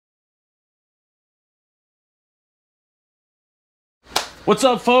What's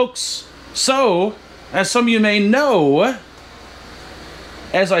up, folks? So, as some of you may know,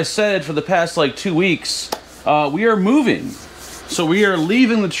 as I said for the past like 2 weeks, we are moving. So we are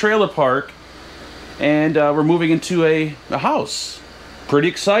leaving the trailer park and we're moving into a house. Pretty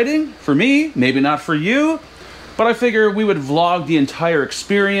exciting for me, maybe not for you, but I figure we would vlog the entire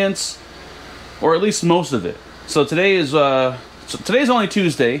experience, or at least most of it. So today's only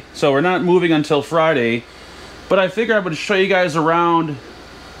Tuesday, so we're not moving until Friday. But I figure I would show you guys around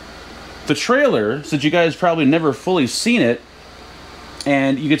the trailer, since you guys probably never fully seen it,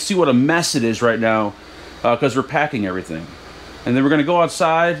 and you can see what a mess it is right now, because we're packing everything. And then we're gonna go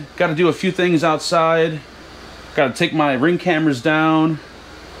outside. Got to do a few things outside. Got to take my ring cameras down.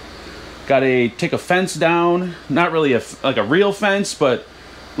 Got to take a fence down. Not really like a real fence, but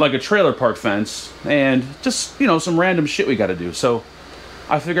like a trailer park fence. And just, you know, some random shit we got to do. So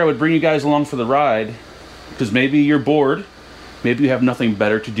I figure I would bring you guys along for the ride. Because maybe you're bored, maybe you have nothing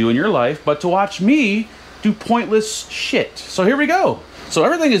better to do in your life but to watch me do pointless shit. So here we go. So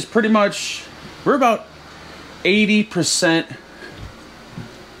everything is pretty much, we're about 80%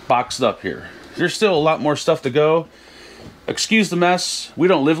 boxed up here. There's still a lot more stuff to go. Excuse the mess. We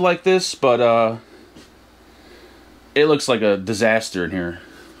don't live like this, but it looks like a disaster in here.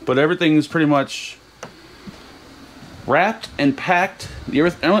 But everything's pretty much wrapped and packed.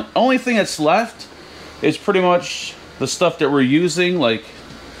 The only thing that's left is pretty much the stuff that we're using, like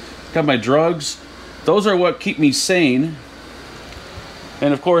got my drugs. Those are what keep me sane.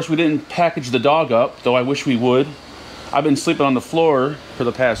 And of course we didn't package the dog up, though I wish we would. I've been sleeping on the floor for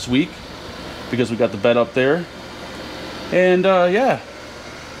the past week because we got the bed up there. And yeah,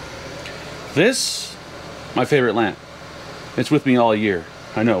 this, my favorite lamp. It's with me all year.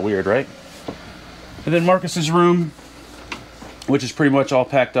 I know, weird, right? And then Marcus's room, which is pretty much all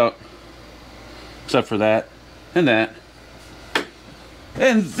packed up. Except for that, and that.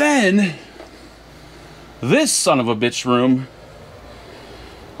 And then, this son of a bitch room,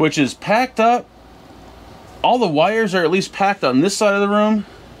 which is packed up. All the wires are at least packed on this side of the room.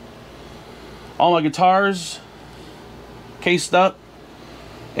 All my guitars cased up.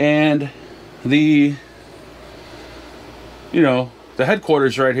 And the, you know, the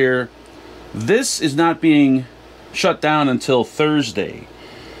headquarters right here. This is not being shut down until Thursday.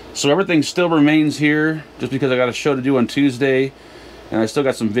 So everything still remains here, just because I got a show to do on Tuesday, and I still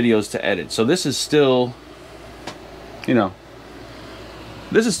got some videos to edit. So this is still, you know,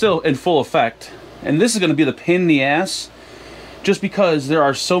 this is still in full effect. And this is going to be the pain in the ass, just because there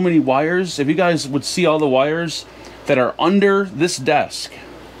are so many wires. If you guys would see all the wires that are under this desk,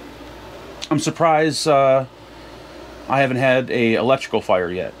 I'm surprised I haven't had a electrical fire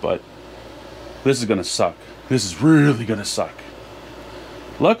yet, but this is going to suck. This is really going to suck.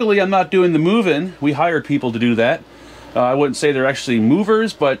 Luckily, I'm not doing the moving. We hired people to do that. I wouldn't say they're actually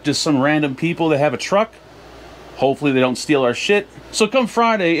movers, but just some random people that have a truck. Hopefully they don't steal our shit. So come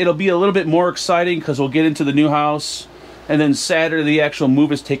Friday, it'll be a little bit more exciting because we'll get into the new house. And then Saturday, the actual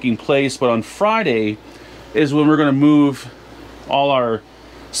move is taking place. But on Friday is when we're going to move all our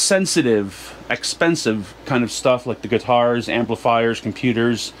sensitive, expensive kind of stuff, like the guitars, amplifiers,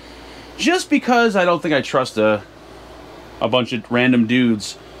 computers. Just because I don't think I trust a bunch of random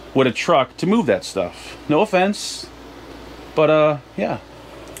dudes with a truck to move that stuff. No offense, but yeah.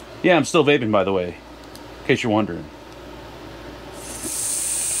 Yeah, I'm still vaping, by the way, in case you're wondering.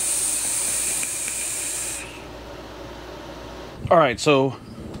 Alright, so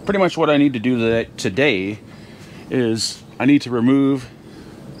pretty much what I need to do today is I need to remove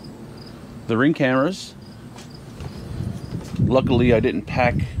the ring cameras. Luckily, I didn't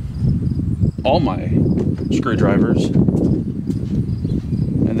pack all my screwdrivers.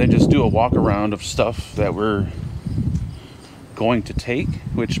 And then just do a walk around of stuff that we're going to take,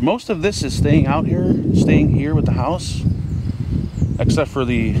 which most of this is staying out here, staying here with the house, except for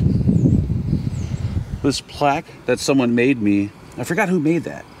this plaque that someone made me. I forgot who made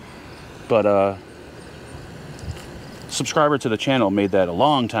that, but subscriber to the channel made that a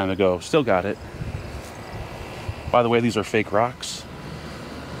long time ago. Still got it. By the way, these are fake rocks.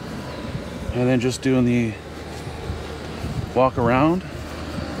 And then just doing the walk around.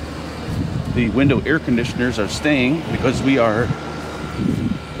 The window air conditioners are staying because we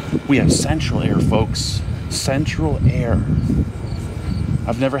have central air, folks. Central air.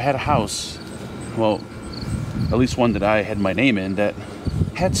 I've never had a house, well, at least one that I had my name in, that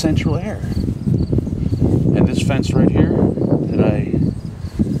had central air. And this fence right here that I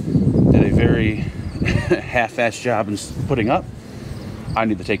did a very half-assed job in putting up, I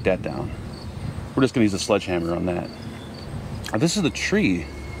need to take that down. We're just gonna use a sledgehammer on that. This is the tree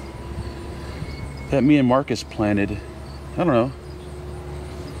that me and Marcus planted, I don't know,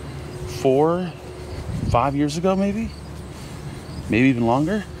 4, 5 years ago, maybe even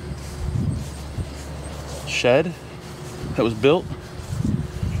longer. Shed that was built.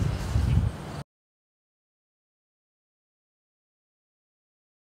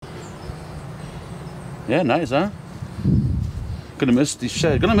 Yeah, nice, huh? Gonna miss the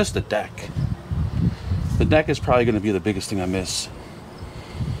shed. Gonna miss the deck. The deck is probably gonna be the biggest thing I miss.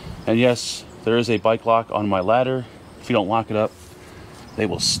 And yes, there is a bike lock on my ladder. If you don't lock it up, they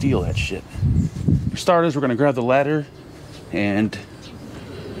will steal that shit. For starters, we're gonna grab the ladder and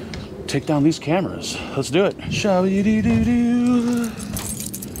take down these cameras. Let's do it. Shabby-doo-doo-doo.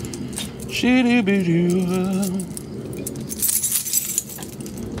 Shee-doo-boo-doo.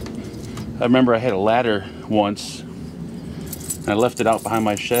 I remember I had a ladder once and I left it out behind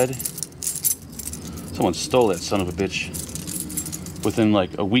my shed. Someone stole that son of a bitch within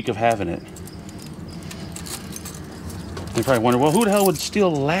like a week of having it. You probably wonder, well, who the hell would steal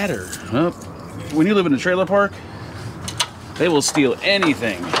a ladder? Well, when you live in a trailer park, they will steal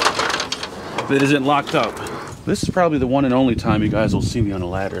anything that isn't locked up. This is probably the one and only time you guys will see me on a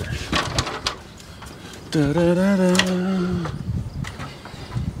ladder. Da, da, da, da.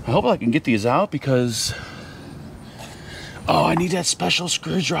 I hope I can get these out because, oh, I need that special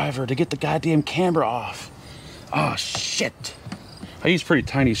screwdriver to get the goddamn camera off. Oh, shit. I use pretty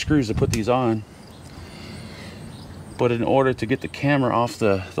tiny screws to put these on. But in order to get the camera off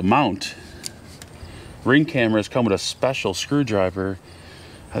the mount, Ring cameras come with a special screwdriver.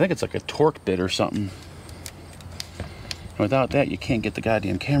 I think it's like a torque bit or something. And without that, you can't get the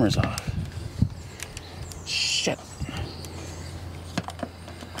goddamn cameras off. Shit.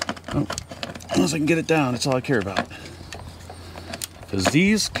 Oh, as long as I can get it down, that's all I care about. Because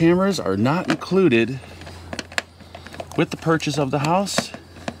these cameras are not included with the purchase of the house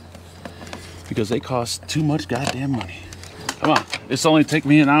because they cost too much goddamn money. Come on, it's only take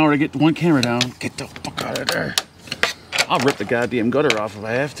me an hour to get one camera down. Get the fuck out of there. I'll rip the goddamn gutter off if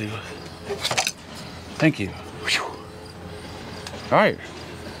I have to. Thank you. Whew. All right,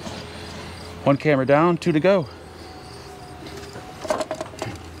 one camera down, 2 to go.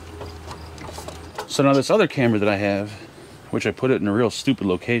 So now this other camera that I have, which I put it in a real stupid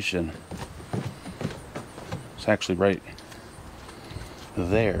location, it's actually right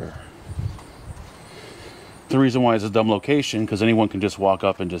there. The reason why it's a dumb location, because anyone can just walk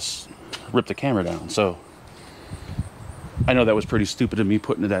up and just rip the camera down. So I know that was pretty stupid of me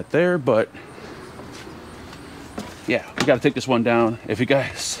putting that there, but yeah, we got to take this one down. If you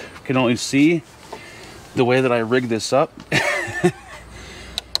guys can only see the way that I rigged this up,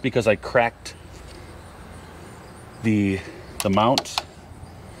 because I cracked the mount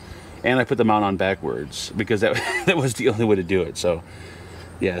and I put the mount on backwards because that was the only way to do it. So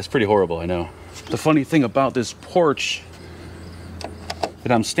yeah, it's pretty horrible, I know. The funny thing about this porch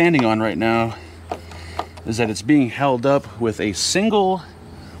that I'm standing on right now is that it's being held up with a single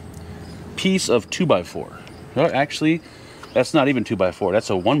piece of 2x4. Well, actually, that's not even 2x4,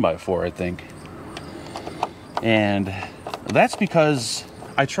 that's a 1x4, I think. And that's because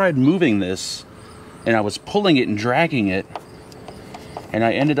I tried moving this and I was pulling it and dragging it, and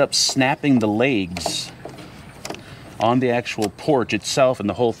I ended up snapping the legs on the actual porch itself, and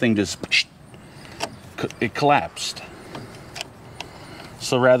the whole thing just, it collapsed.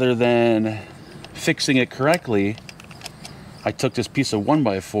 So rather than fixing it correctly, I took this piece of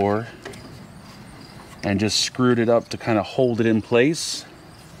 1x4 and just screwed it up to kind of hold it in place.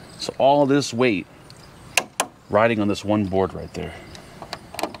 So all this weight riding on this one board right there.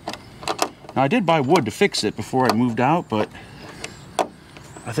 Now I did buy wood to fix it before I moved out, but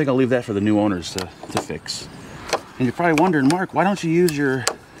I think I'll leave that for the new owners to fix. And you're probably wondering, Mark, why don't you use your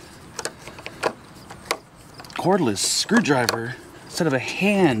cordless screwdriver instead of a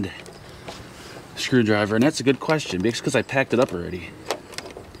hand screwdriver? And that's a good question, because I packed it up already.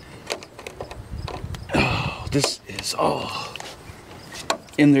 Oh, this is all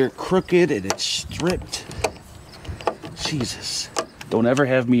in there crooked and it's stripped. Jesus. Don't ever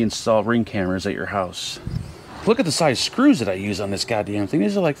have me install Ring cameras at your house. Look at the size screws that I use on this goddamn thing.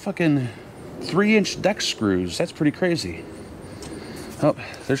 These are like fucking 3-inch deck screws. That's pretty crazy. Oh,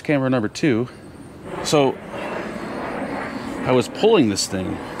 there's camera number 2. So I was pulling this thing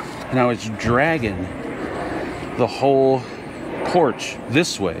and I was dragging the whole porch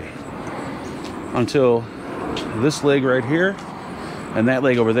this way until this leg right here and that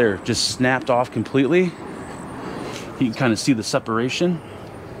leg over there just snapped off completely. You can kind of see the separation,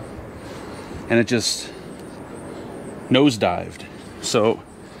 and it just nosedived. So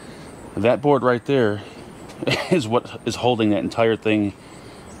that board right there is what is holding that entire thing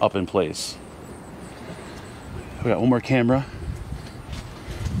up in place. We got one more camera.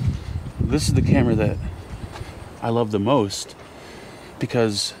 this is the camera that I love the most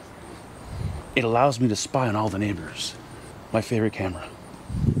because it allows me to spy on all the neighbors. My favorite camera.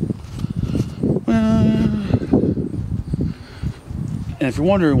 And if you're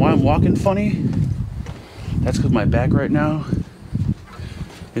wondering why I'm walking funny, that's because my back right now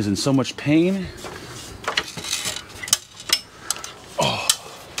is in so much pain.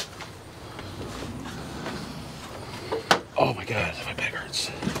 Oh my God, my back hurts.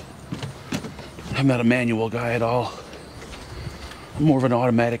 I'm not a manual guy at all. I'm more of an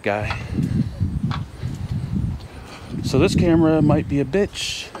automatic guy. So this camera might be a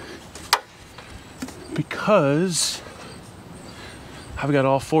bitch because I've got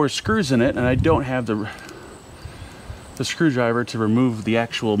all 4 screws in it and I don't have the screwdriver to remove the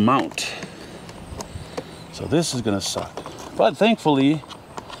actual mount. So this is gonna suck. But thankfully,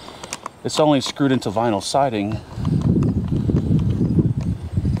 it's only screwed into vinyl siding,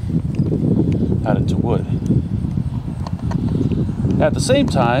 not into wood. At the same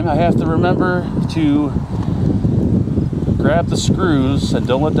time, I have to remember to grab the screws and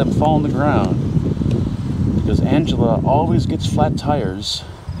don't let them fall on the ground, because Angela always gets flat tires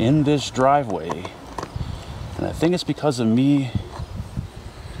in this driveway, and I think it's because of me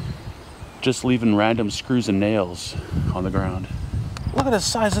just leaving random screws and nails on the ground. Look at the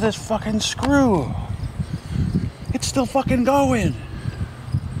size of this fucking screw. It's still fucking going.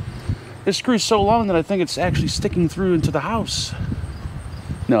 This screw's so long that I think it's actually sticking through into the house.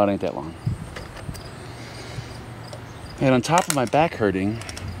 No, it ain't that long. And on top of my back hurting,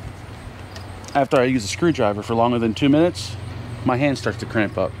 after I use a screwdriver for longer than 2 minutes, my hand starts to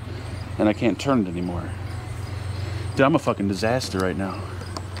cramp up and I can't turn it anymore. Dude, I'm a fucking disaster right now.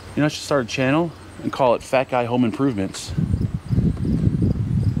 You know, I should start a channel and call it Fat Guy Home Improvements.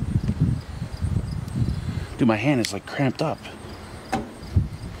 Dude, my hand is like cramped up.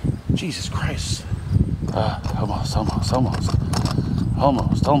 Jesus Christ. Almost. Come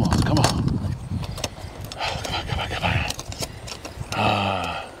on. Come on.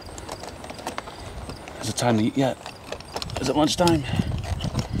 Is it time to eat yet? Is it lunchtime?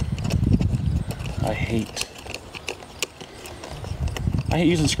 I hate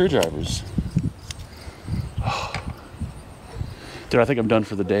using screwdrivers. Dude, I think I'm done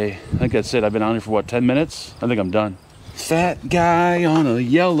for the day. I think that's it. I've been on here for what, 10 minutes? I think I'm done. Fat guy on a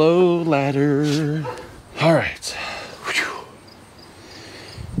yellow ladder. All right. Whew.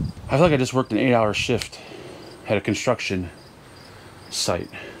 I feel like I just worked an 8-hour shift at a construction site,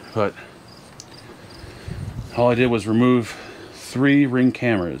 but all I did was remove 3 Ring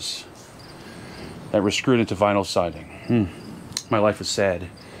cameras that were screwed into vinyl siding. My life is sad.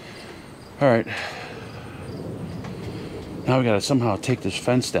 All right. Now we gotta somehow take this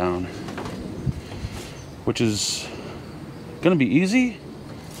fence down, which is gonna be easy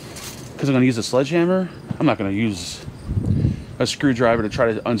because I'm gonna use a sledgehammer. I'm not gonna use a screwdriver to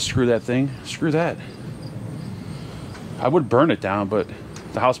try to unscrew that thing. Screw that. I would burn it down, but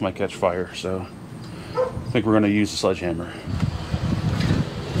the house might catch fire, so I think we're gonna use a sledgehammer.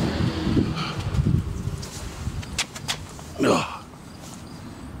 Ugh.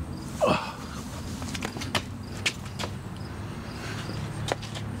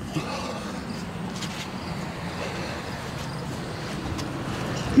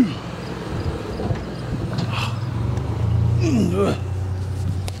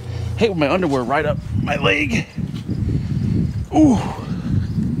 Hate with my underwear right up my leg. Ooh.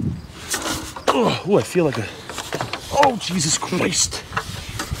 Ooh, I feel like a... Oh, Jesus Christ.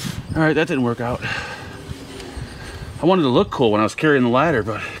 All right, that didn't work out. I wanted to look cool when I was carrying the ladder,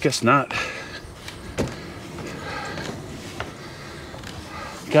 but I guess not.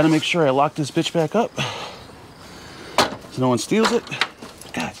 Gotta make sure I lock this bitch back up so no one steals it.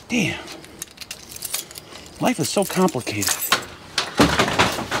 God damn. Life is so complicated.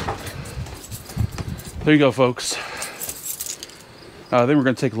 There you go, folks. Then we're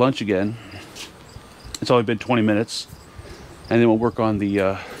going to take lunch again. It's only been 20 minutes. And then we'll work on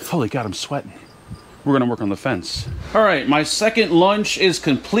the... holy God, I'm sweating. We're going to work on the fence. All right, my second lunch is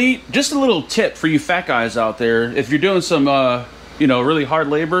complete. Just a little tip for you fat guys out there. If you're doing some, you know, really hard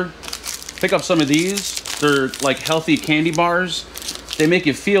labor, pick up some of these. They're like healthy candy bars. They make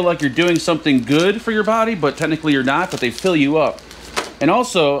you feel like you're doing something good for your body, but technically you're not, but they fill you up. And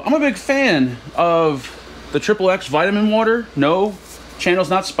also, I'm a big fan of the XXX vitamin water. No, channel's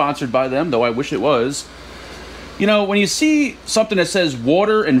not sponsored by them, though I wish it was. You know, when you see something that says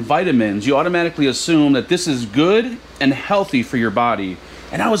water and vitamins, you automatically assume that this is good and healthy for your body.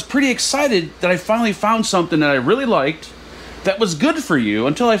 And I was pretty excited that I finally found something that I really liked that was good for you,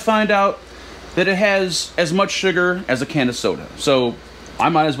 until I find out that it has as much sugar as a can of soda. So I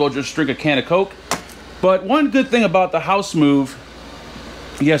might as well just drink a can of Coke. But one good thing about the house move,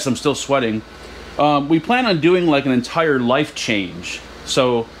 yes, I'm still sweating. We plan on doing like an entire life change.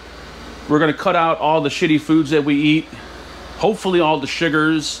 So we're gonna cut out all the shitty foods that we eat, hopefully all the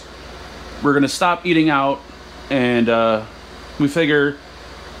sugars. We're gonna stop eating out, and we figure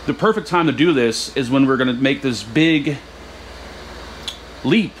the perfect time to do this is when we're gonna make this big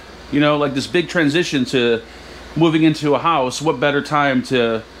leap, you know, like this big transition to moving into a house. What better time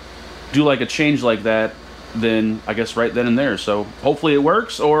to do like a change like that than, I guess, right then and there. So hopefully it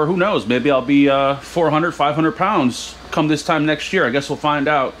works, or who knows, maybe I'll be 400, 500 pounds come this time next year. I guess we'll find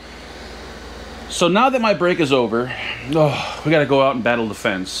out. So now that my break is over, we gotta go out and battle the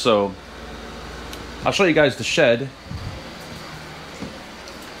fence. So I'll show you guys the shed.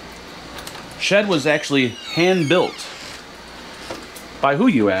 Shed was actually hand built. By who,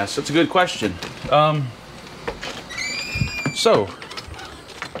 you ask? That's a good question. So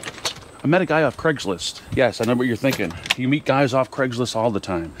I met a guy off Craigslist. Yes, I know what you're thinking. You meet guys off Craigslist all the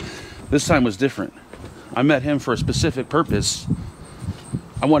time. This time was different. I met him for a specific purpose.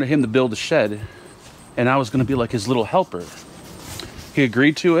 I wanted him to build a shed, and I was going to be like his little helper. He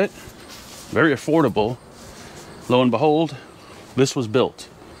agreed to it. Very affordable. Lo and behold, this was built.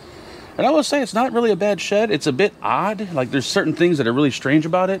 And I will say it's not really a bad shed. It's a bit odd. Like, there's certain things that are really strange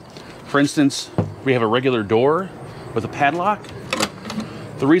about it. For instance, we have a regular door with a padlock.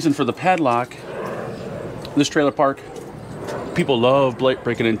 The reason for the padlock, this trailer park, people love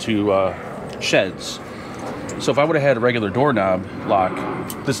breaking into sheds. So if I would have had a regular doorknob lock,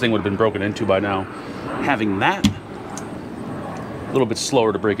 this thing would have been broken into by now. Having that, a little bit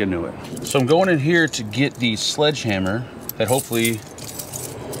slower to break into it. So I'm going in here to get the sledgehammer that hopefully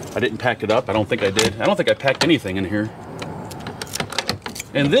I didn't pack it up. I don't think I did. I don't think I packed anything in here.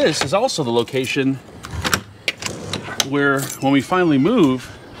 And this is also the location where when we finally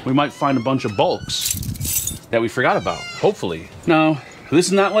move, we might find a bunch of bulks that we forgot about, hopefully. Now, this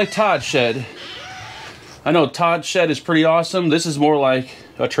is not like Todd's shed. I know Todd's shed is pretty awesome. This is more like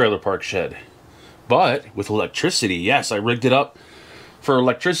a trailer park shed, but with electricity. Yes, I rigged it up for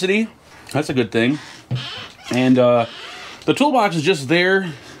electricity. That's a good thing. And the toolbox is just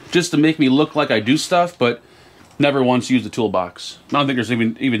there just to make me look like I do stuff, but never once used the toolbox. I don't think there's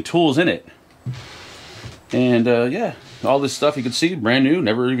even tools in it. And yeah, all this stuff you can see, brand new,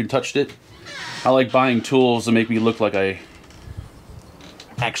 never even touched it. I like buying tools to make me look like I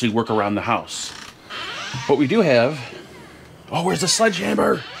actually work around the house. What we do have, oh, where's the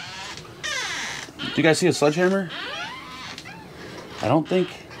sledgehammer? Do you guys see a sledgehammer? I don't think,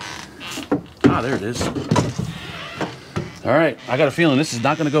 there it is. All right, I got a feeling this is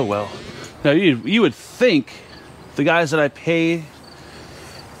not gonna go well. Now you would think the guys that I pay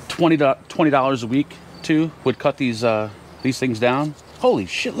 $20 a week to would cut these things down. Holy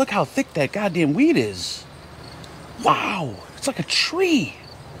shit, look how thick that goddamn weed is. Wow, it's like a tree.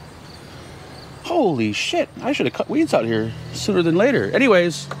 Holy shit, I should have cut weeds out here sooner than later.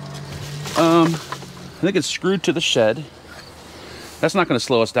 Anyways, I think it's screwed to the shed. That's not gonna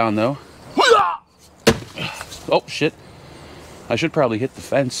slow us down though. Oh shit, I should probably hit the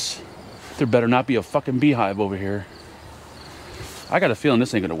fence. There better not be a fucking beehive over here. I got a feeling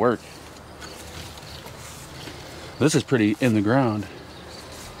this ain't gonna work. This is pretty in the ground.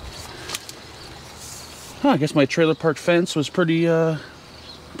 I guess my trailer park fence was pretty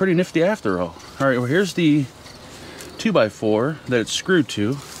nifty after all. All right, well, here's the 2x4 that it's screwed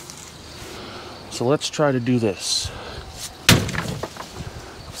to. So let's try to do this.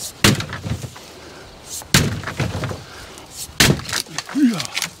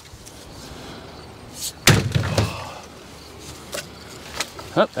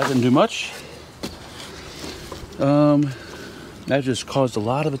 Oh, that didn't do much. That just caused a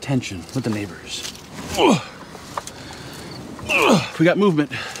lot of attention with the neighbors. We got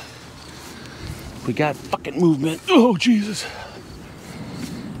movement. We got fucking movement. Oh, Jesus.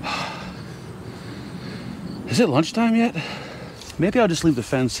 Is it lunchtime yet? Maybe I'll just leave the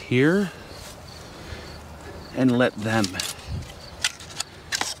fence here and let them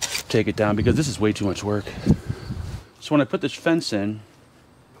take it down, because this is way too much work. So when I put this fence in,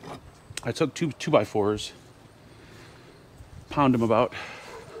 I took two 2x4s, pound them about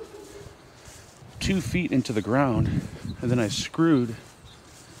 2 feet into the ground, and then I screwed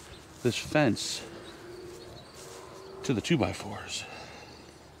this fence to the 2x4s.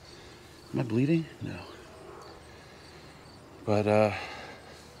 Am I bleeding? No. But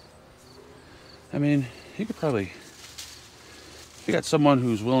I mean, you could probably, if you got someone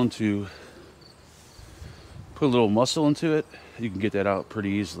who's willing to put a little muscle into it, you can get that out pretty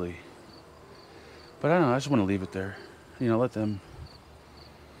easily. But I don't know, I just want to leave it there. You know, let them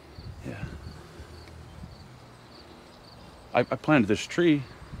Yeah. I planted this tree.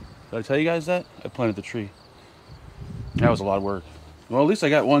 Did I tell you guys that? I planted the tree. That was a lot of work. Well, at least I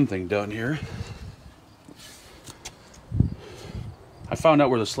got one thing done here. I found out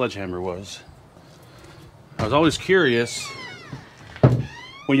where the sledgehammer was. I was always curious.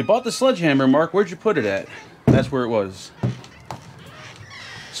 When you bought the sledgehammer, Mark, where'd you put it at? That's where it was.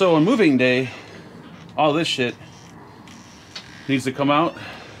 So on moving day, all this shit needs to come out.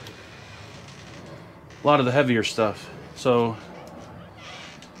 A lot of the heavier stuff. So,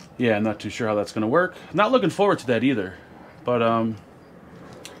 yeah, I'm not too sure how that's going to work. Not looking forward to that either. But,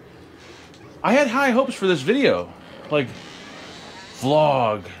 I had high hopes for this video. Like,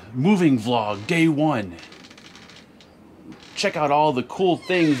 vlog, moving vlog, day one. Check out all the cool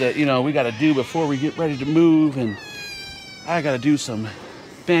things that, you know, we got to do before we get ready to move. And I got to do some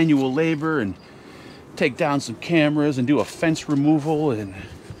manual labor and take down some cameras and do a fence removal. And,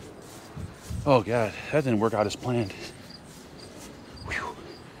 oh, God, that didn't work out as planned. Whew.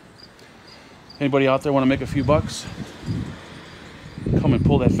 Anybody out there want to make a few bucks? Come and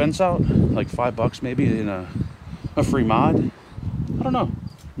pull that fence out, like $5 maybe in a free mod. I don't know.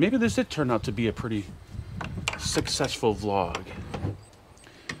 Maybe this did turn out to be a pretty successful vlog.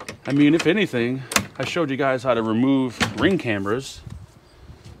 I mean, if anything, I showed you guys how to remove ring cameras.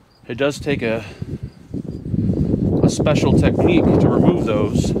 It does take a special technique to remove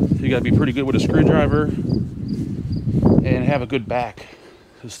those. You got to be pretty good with a screwdriver and have a good back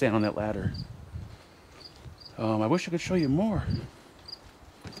to stand on that ladder. I wish I could show you more.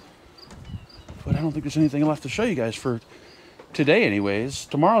 But I don't think there's anything left to show you guys for today anyways.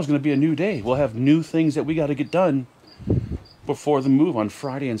 Tomorrow's going to be a new day. We'll have new things that we got to get done before the move on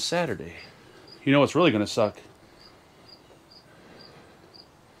Friday and Saturday. You know what's really going to suck?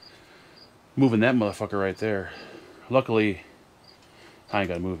 Moving that motherfucker right there. Luckily, I ain't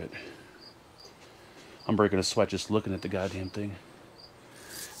got to move it. I'm breaking a sweat just looking at the goddamn thing.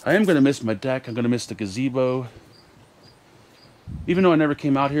 I am going to miss my deck. I'm going to miss the gazebo. Even though I never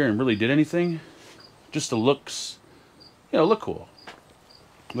came out here and really did anything, just the looks, you know, look cool.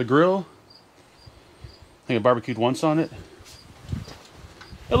 The grill, I think I barbecued once on it.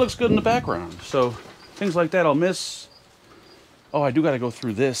 It looks good in the background. So things like that I'll miss. Oh, I do got to go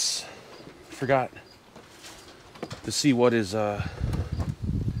through this. Forgot to see what is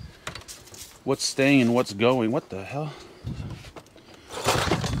what's staying and what's going. What the hell?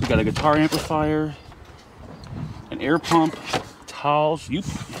 We got a guitar amplifier, an air pump, towels. You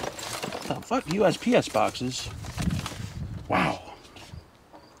fuck USPS boxes. Wow.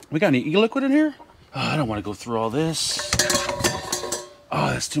 We got any e-liquid in here? Oh, I don't want to go through all this. Oh,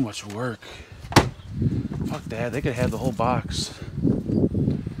 that's too much work. Fuck that. They could have the whole box.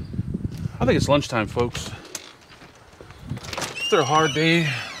 I think it's lunchtime, folks. After a hard day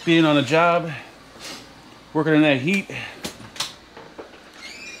being on a job, working in that heat, you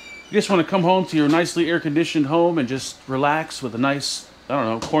just want to come home to your nicely air-conditioned home and just relax with a nice, I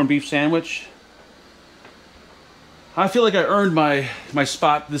don't know, corned beef sandwich. I feel like I earned my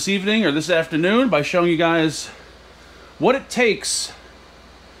spot this evening or this afternoon by showing you guys what it takes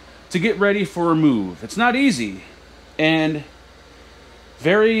to get ready for a move. It's not easy and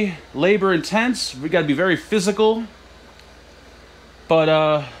very labor intense. We got to be very physical. But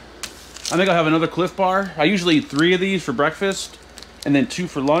I think I'll have another Cliff Bar. I usually eat 3 of these for breakfast and then 2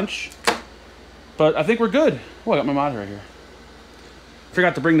 for lunch. But I think we're good. Oh, I got my mod right here.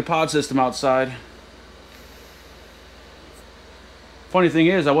 Forgot to bring the pod system outside. Funny thing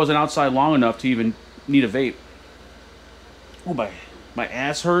is, I wasn't outside long enough to even need a vape. Oh, my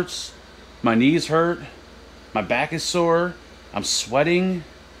ass hurts. My knees hurt. My back is sore. I'm sweating.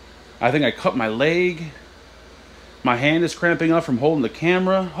 I think I cut my leg. My hand is cramping up from holding the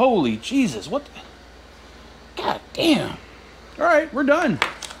camera. Holy Jesus, what the... God damn. All right, we're done.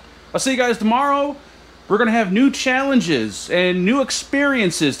 I'll see you guys tomorrow. We're going to have new challenges and new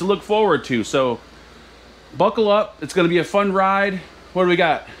experiences to look forward to. So buckle up. It's going to be a fun ride. What do we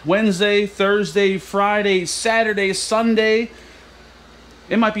got? Wednesday, Thursday, Friday, Saturday, Sunday.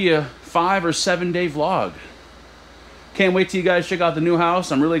 It might be a 5 or 7 day vlog. Can't wait till you guys check out the new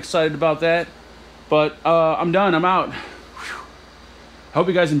house. I'm really excited about that. But I'm done. I'm out. Whew. I hope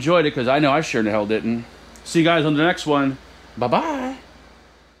you guys enjoyed it because I know I sure in the hell didn't. See you guys on the next one. Bye-bye.